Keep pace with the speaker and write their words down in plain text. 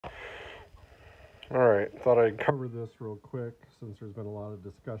Alright, thought I'd cover this real quick since there's been a lot of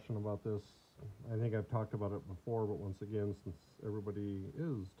discussion about this. I think I've talked about it before, but once again, since everybody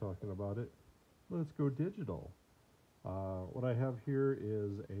is talking about it, let's go digital. What I have here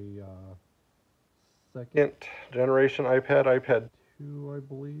is a second generation iPad, iPad 2, I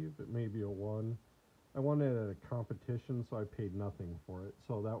believe. It may be a 1. I won it at a competition, so I paid nothing for it.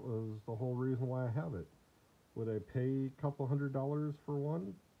 So that was the whole reason why I have it. Would I pay a couple $100 for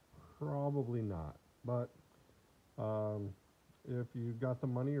one? Probably not. But um, if you got the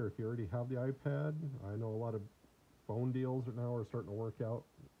money or if you already have the iPad, I know a lot of phone deals now are starting to work out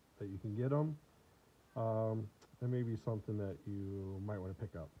that you can get them. It may be something that you might want to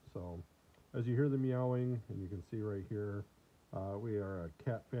pick up. So, as you hear the meowing, and you can see right here, we are a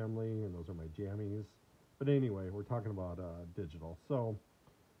cat family, and those are my jammies. But anyway, we're talking about digital. So,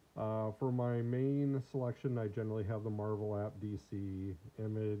 for my main selection, I generally have the Marvel app, DC,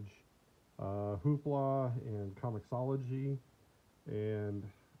 Image, Hoopla, and Comixology, and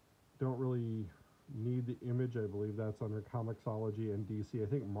don't really need the Image. I believe that's under Comixology and DC. I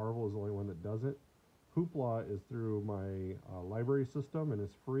think Marvel is the only one that does it. Hoopla is through my library system and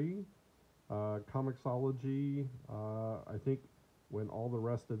is free. Comixology, I think when all the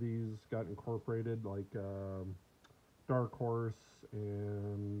rest of these got incorporated, like Dark Horse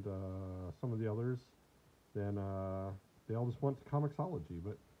and some of the others, then they all just went to Comixology.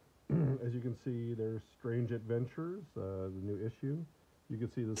 But as you can see, there's Strange Adventures, the new issue. You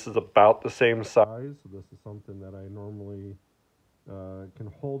can see this is about the same size, so this is something that I normally can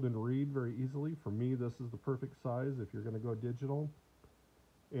hold and read very easily. For me, this is the perfect size if you're going to go digital.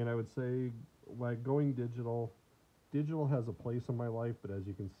 And I would say, like going digital, digital has a place in my life, but as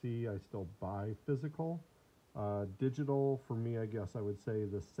you can see, I still buy physical. Digital, for me, I guess I would say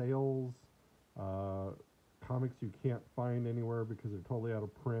the sales, uh, comics you can't find anywhere because they're totally out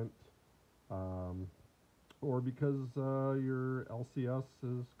of print, um, or because your LCS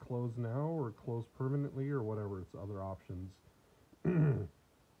is closed now or closed permanently or whatever. It's other options.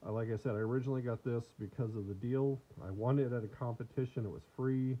 Like I said, I originally got this because of the deal. I won it at a competition. It was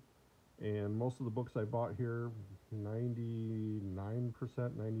free. And most of the books I bought here, 99%,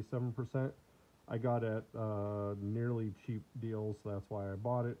 97%, I got at nearly cheap deals. So that's why I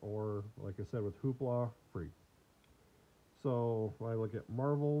bought it. Or, like I said, with Hoopla, free. So when I look at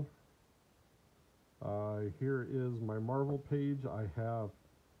Marvel, here is my Marvel page. I have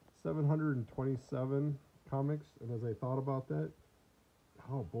 727 comics. And as I thought about that,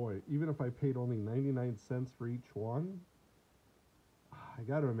 oh boy, even if I paid only 99 cents for each one, I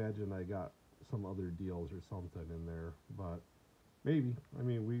got to imagine I got some other deals or something in there. But maybe. I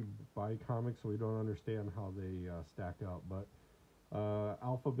mean, we buy comics, so we don't understand how they stack up. But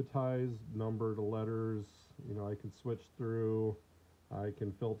alphabetized, numbered letters, I can switch through. I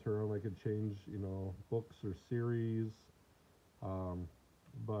can filter them. I can change, books or series. Um,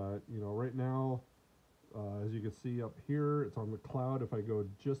 but, right now, as you can see up here, it's on the cloud. If I go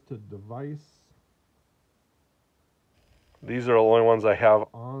just to device, these are the only ones I have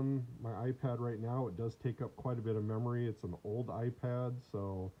on my iPad right now. It does take up quite a bit of memory. It's an old iPad,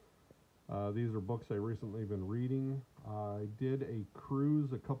 so these are books I recently been reading. I did a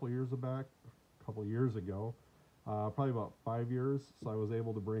cruise a couple years ago, probably about 5 years. So I was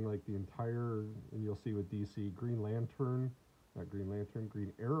able to bring like the entire, and you'll see with DC,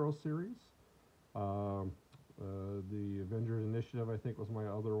 Green Arrow series. Um, the Avengers Initiative, I think, was my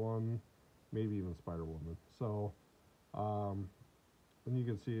other one. Maybe even Spider Woman. So, and you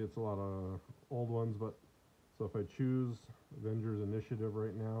can see it's a lot of old ones, but so if I choose Avengers Initiative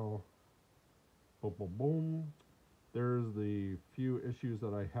right now, boom, boom, boom, there's the few issues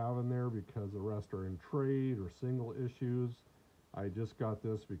that I have in there because the rest are in trade or single issues. I just got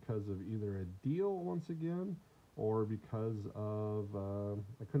this because of either a deal once again or because of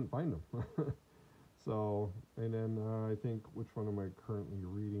I couldn't find them. So, and then I think, which one am I currently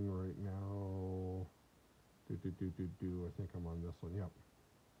reading right now? I think I'm on this one. Yep.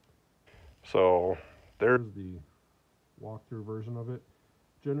 So there's the walkthrough version of it.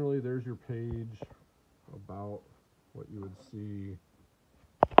 Generally, there's your page about what you would see.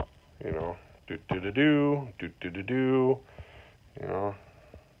 You know, You know,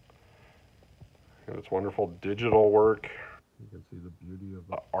 and it's wonderful digital work. You can see the beauty of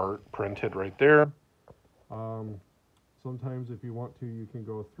the art printed right there. Um, Sometimes, if you want to, you can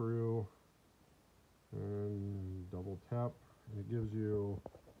go through and double tap, and it gives you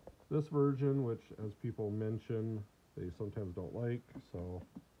this version, which, as people mention, they sometimes don't like. So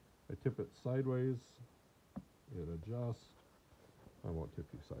I tip it sideways, it adjusts. I won't tip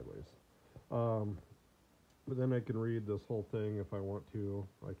you sideways. But then I can read this whole thing if I want to.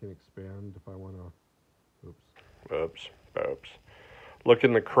 I can expand if I want to. Oops. Oops. Oops. Look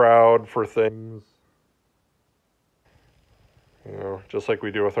in the crowd for things. You know, just like we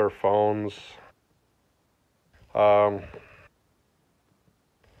do with our phones.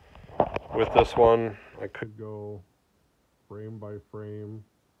 With this one, I could go frame by frame.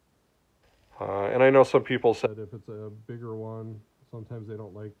 And I know some people said if it's a bigger one, sometimes they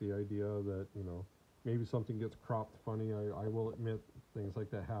don't like the idea that, you know, maybe something gets cropped funny. I will admit things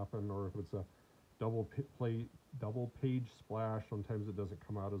like that happen. Or if it's a double page splash, sometimes it doesn't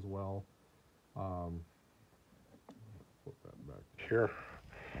come out as well. Flip that back here.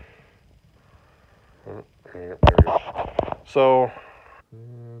 So,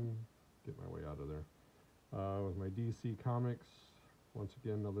 and get my way out of there. With my DC Comics, once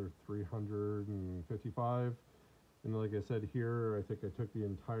again, another 355. And like I said here, I think I took the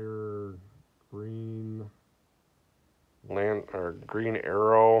entire Green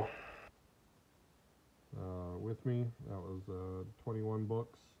Arrow with me. That was 21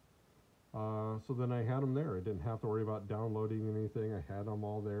 books. So then I had them there. I didn't have to worry about downloading anything. I had them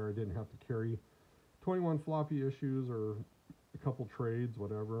all there. I didn't have to carry 21 floppy issues or a couple trades,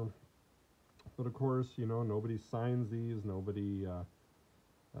 whatever. But of course, you know, nobody signs these. Nobody,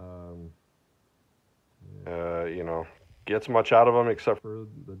 you know, gets much out of them except for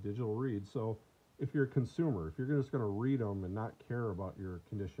the digital read. So if you're a consumer, if you're just going to read them and not care about your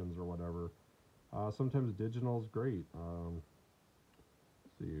conditions or whatever, sometimes digital is great.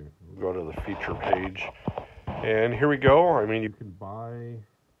 See, go to the feature page, and here we go. I mean, you can buy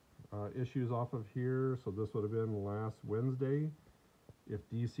issues off of here. So this would have been last Wednesday. If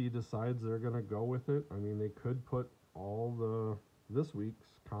DC decides they're going to go with it, I mean, they could put all this week's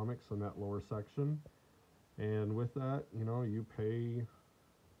comics in that lower section. And with that, you know, you pay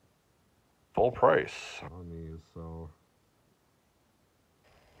full price on these. So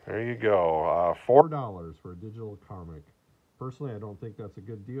there you go. $4 for a digital comic. Personally, I don't think that's a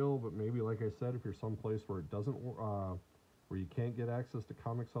good deal, but maybe, like I said, if you're someplace where it doesn't, where you can't get access to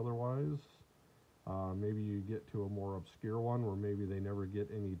comics otherwise, maybe you get to a more obscure one where maybe they never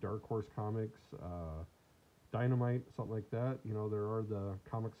get any Dark Horse comics, Dynamite, something like that. You know, there are the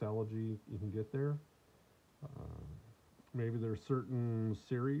Comixology you can get there. Maybe there's certain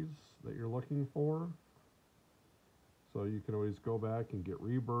series that you're looking for. So you can always go back and get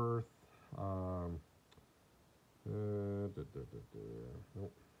Rebirth.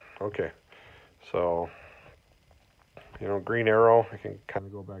 Nope. Okay. So, you know, Green Arrow, I can kind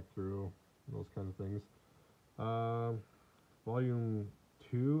of go back through those kind of things. Volume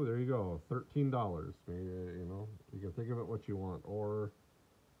 2, there you go, $13. Maybe, you know, you can think of it what you want. Or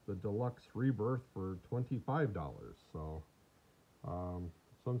the Deluxe Rebirth for $25. So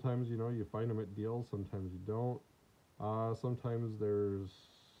sometimes, you know, you find them at deals, sometimes you don't. Sometimes there's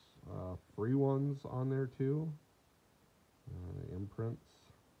free ones on there too. Imprints.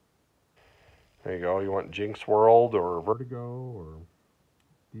 There you go. You want Jinx World or Vertigo or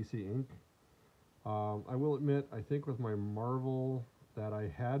DC Inc. I will admit, I think with my Marvel that I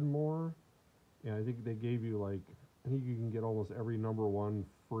had more, and I think they gave you like, I think you can get almost every number one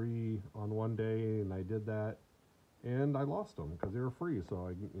free on one day, and I did that, and I lost them because they were free. So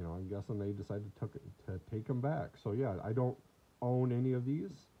I'm guessing they decided to take them back. So yeah, I don't own any of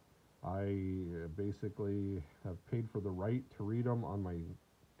these. I basically have paid for the right to read them on my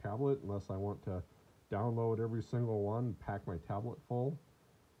tablet, unless I want to download every single one, pack my tablet full.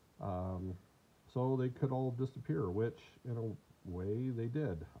 So they could all disappear, which in a way they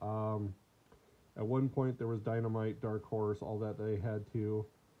did. At one point there was Dynamite, Dark Horse, all that they had to,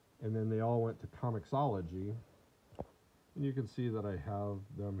 and then they all went to Comixology. And you can see that I have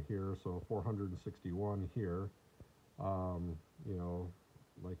them here, so 461 here. You know,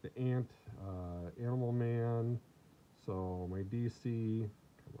 like the Ant, Animal Man, so my DC,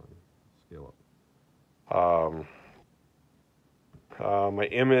 come on, scale up. My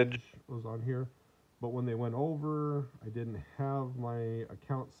Image was on here, but when they went over, I didn't have my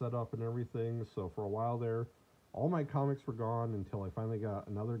account set up and everything, so for a while there, all my comics were gone until I finally got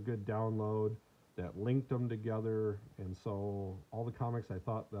another good download that linked them together, and so all the comics I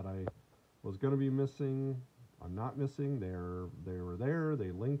thought that I was going to be missing, I'm not missing. They were there.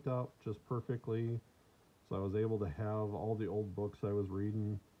 They linked up just perfectly, so I was able to have all the old books I was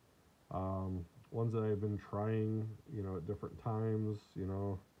reading, ones that I've been trying, you know, at different times, you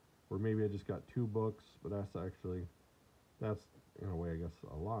know, or maybe I just got 2 books, but that's in a way I guess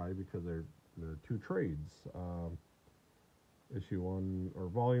a lie, because they're 2 trades, issue 1 or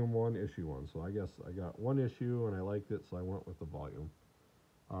volume 1, issue 1. So I guess I got 1 issue and I liked it, so I went with the volume.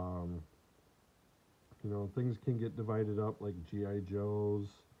 things can get divided up like GI Joes,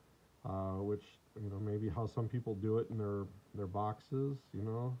 which maybe how some people do it in their boxes.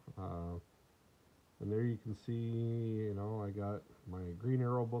 And there you can see, I got my Green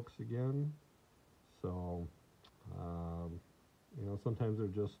Arrow books again. So, sometimes they're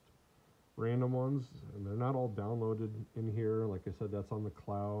just random ones, and they're not all downloaded in here. Like I said, that's on the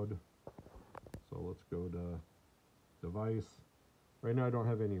cloud. So let's go to device. Right now I don't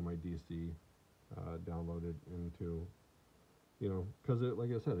have any of my DC downloaded into, because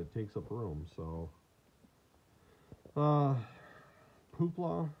like I said, it takes up room. So,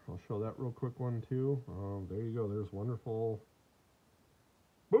 Hoopla, I'll show that real quick one too. There you go. There's wonderful.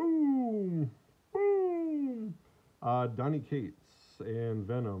 Boom, boom. Donny Cates and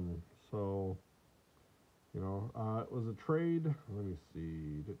Venom. So, it was a trade. Let me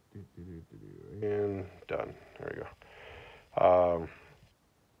see. And done. There you go.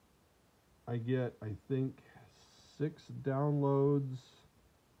 I get, I think, 6 downloads.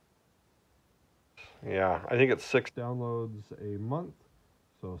 Yeah, I think it's 6 downloads a month.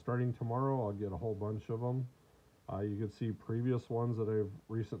 So starting tomorrow, I'll get a whole bunch of them. You can see previous ones that I've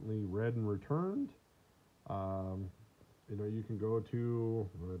recently read and returned. You can go to,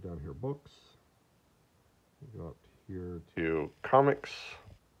 down here, books. Go up here to comics.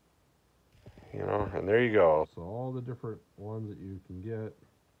 And there you go. So all the different ones that you can get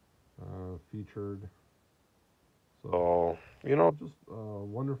featured. So, just a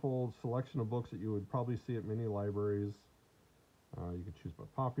wonderful selection of books that you would probably see at many libraries. You can choose by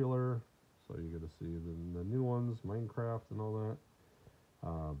popular, so you get to see the new ones, Minecraft and all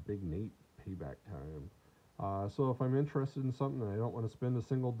that. Big Nate, Payback Time. So if I'm interested in something and I don't want to spend a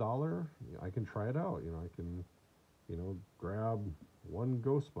single dollar, I can try it out. I can, grab one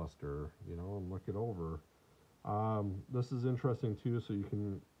Ghostbuster, and look it over. This is interesting too, so you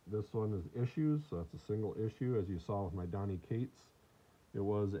can, this one is issues, so that's a single issue, as you saw with my Donny Cates. It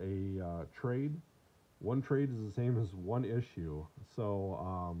was a trade. One trade is the same as one issue,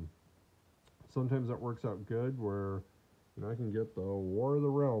 so sometimes that works out good where I can get the War of the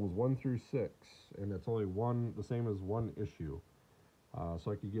Realms 1 through 6, and it's only the same as one issue.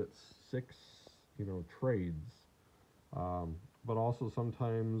 So I could get 6, trades. But also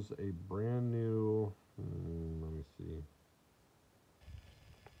sometimes a brand new, let me see.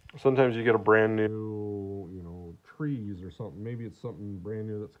 Sometimes you get a brand new, trees or something. Maybe it's something brand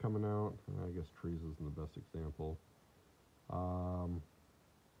new that's coming out. I guess trees isn't the best example.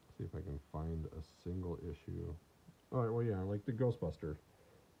 See if I can find a single issue. All right, well, yeah, like the Ghostbuster.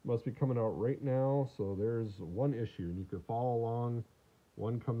 Must be coming out right now, so there's one issue, and you can follow along.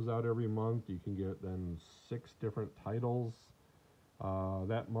 One comes out every month. You can get then 6 different titles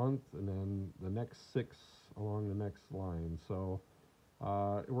that month, and then the next 6 along the next line. So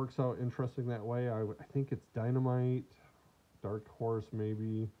it works out interesting that way. I think it's Dynamite, Dark Horse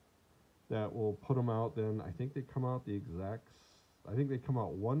maybe, that will put them out then. I think they come out I think they come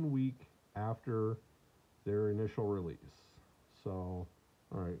out 1 week after their initial release. So,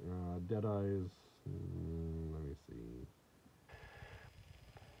 all right, Deadeyes, let me see.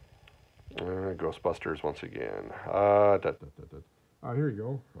 Ghostbusters once again. Here you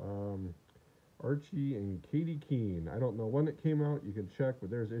go. Archie and Katie Keene. I don't know when it came out. You can check,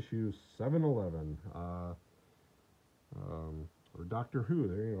 but there's issue 711. Or Doctor Who.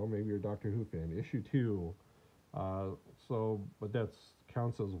 There you go. Maybe you're a Doctor Who fan. Issue 2. But that's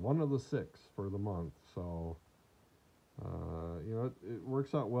counts as one of the 6 for the month. So, it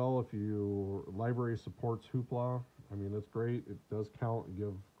works out well if your library supports Hoopla. I mean, that's great. It does count and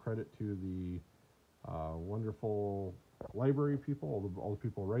give credit to the wonderful library people, all the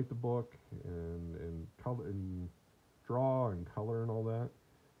people who write the book and color and draw and color and all that.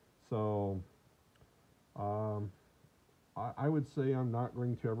 So, I would say I'm not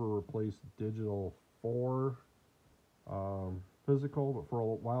going to ever replace digital for physical, but for a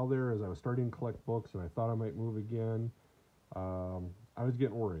while there, as I was starting to collect books and I thought I might move again, I was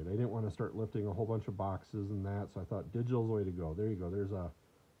getting worried. I didn't want to start lifting a whole bunch of boxes and that, so I thought digital's the way to go. There you go. There's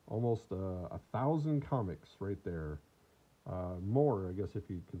almost 1,000 comics right there. More, I guess, if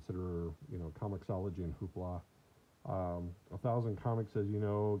you consider, Comixology and Hoopla. 1,000 comics, as you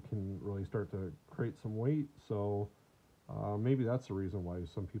know, can really start to create some weight, so maybe that's the reason why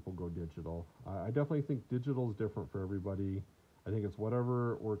some people go digital. I definitely think digital is different for everybody. I think it's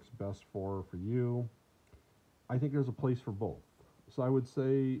whatever works best for you. I think there's a place for both. So I would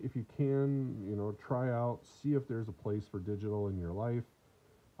say if you can, try out, see if there's a place for digital in your life.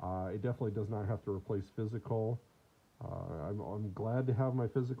 It definitely does not have to replace physical. I'm glad to have my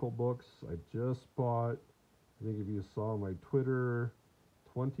physical books. I just bought, I think if you saw my Twitter,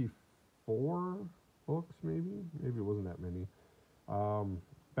 24 books, maybe it wasn't that many.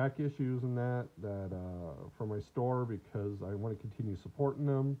 Back issues and that from my store because I want to continue supporting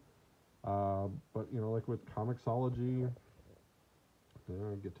them. But you know, like with Comixology,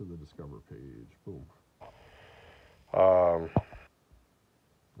 get to the Discover page. Boom. Um,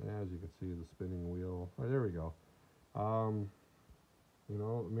 As you can see, the spinning wheel. Oh, there we go. You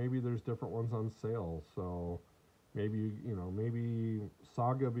know, maybe there's different ones on sale. So maybe, you know, maybe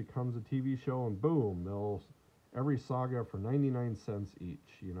Saga becomes a TV show and boom, they'll every Saga for 99 cents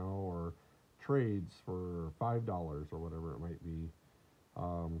each, you know, or trades for $5 or whatever it might be.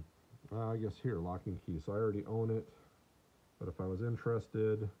 I guess here, Lock and Key. So I already own it, but if I was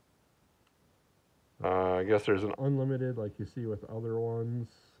interested, I guess there's an unlimited like you see with other ones.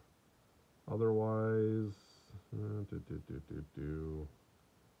 Otherwise, Can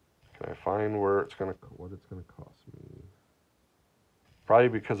I find where it's gonna? what it's gonna cost me? Probably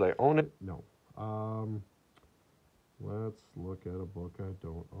because I own it. No. Let's look at a book I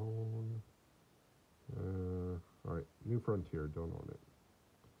don't own. All right, New Frontier, don't own it.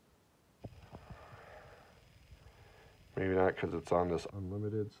 Maybe not because it's on this.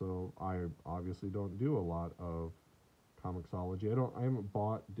 Unlimited, so I obviously don't do a lot of Comixology. I haven't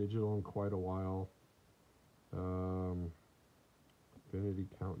bought digital in quite a while. Infinity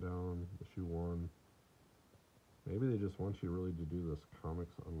Countdown, issue 1. Maybe they just want you really to do this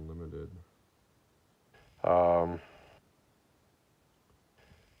Comics Unlimited.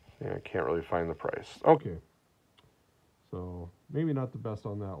 Yeah, I can't really find the price. Okay. So maybe not the best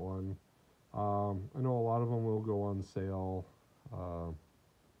on that one. I know a lot of them will go on sale. The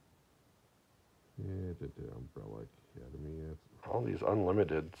Umbrella Academy. All these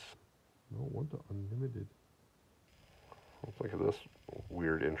unlimiteds. No, what the unlimited? Let's look at this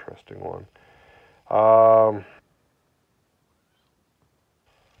weird, interesting one.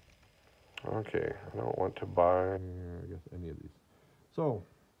 Okay, I don't want to buy. I guess any of these. So,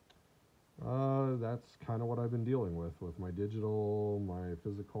 that's kind of what I've been dealing with my digital, my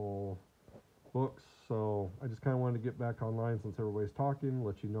physical books. So I just kind of wanted to get back online since everybody's talking,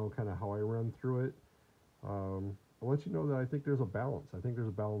 let you know kind of how I run through it. I'll let you know that I think there's a balance. I think there's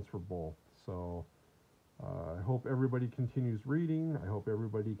a balance for both. So I hope everybody continues reading. I hope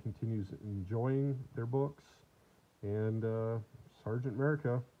everybody continues enjoying their books. And Sergeant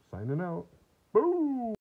America signing out. Boom!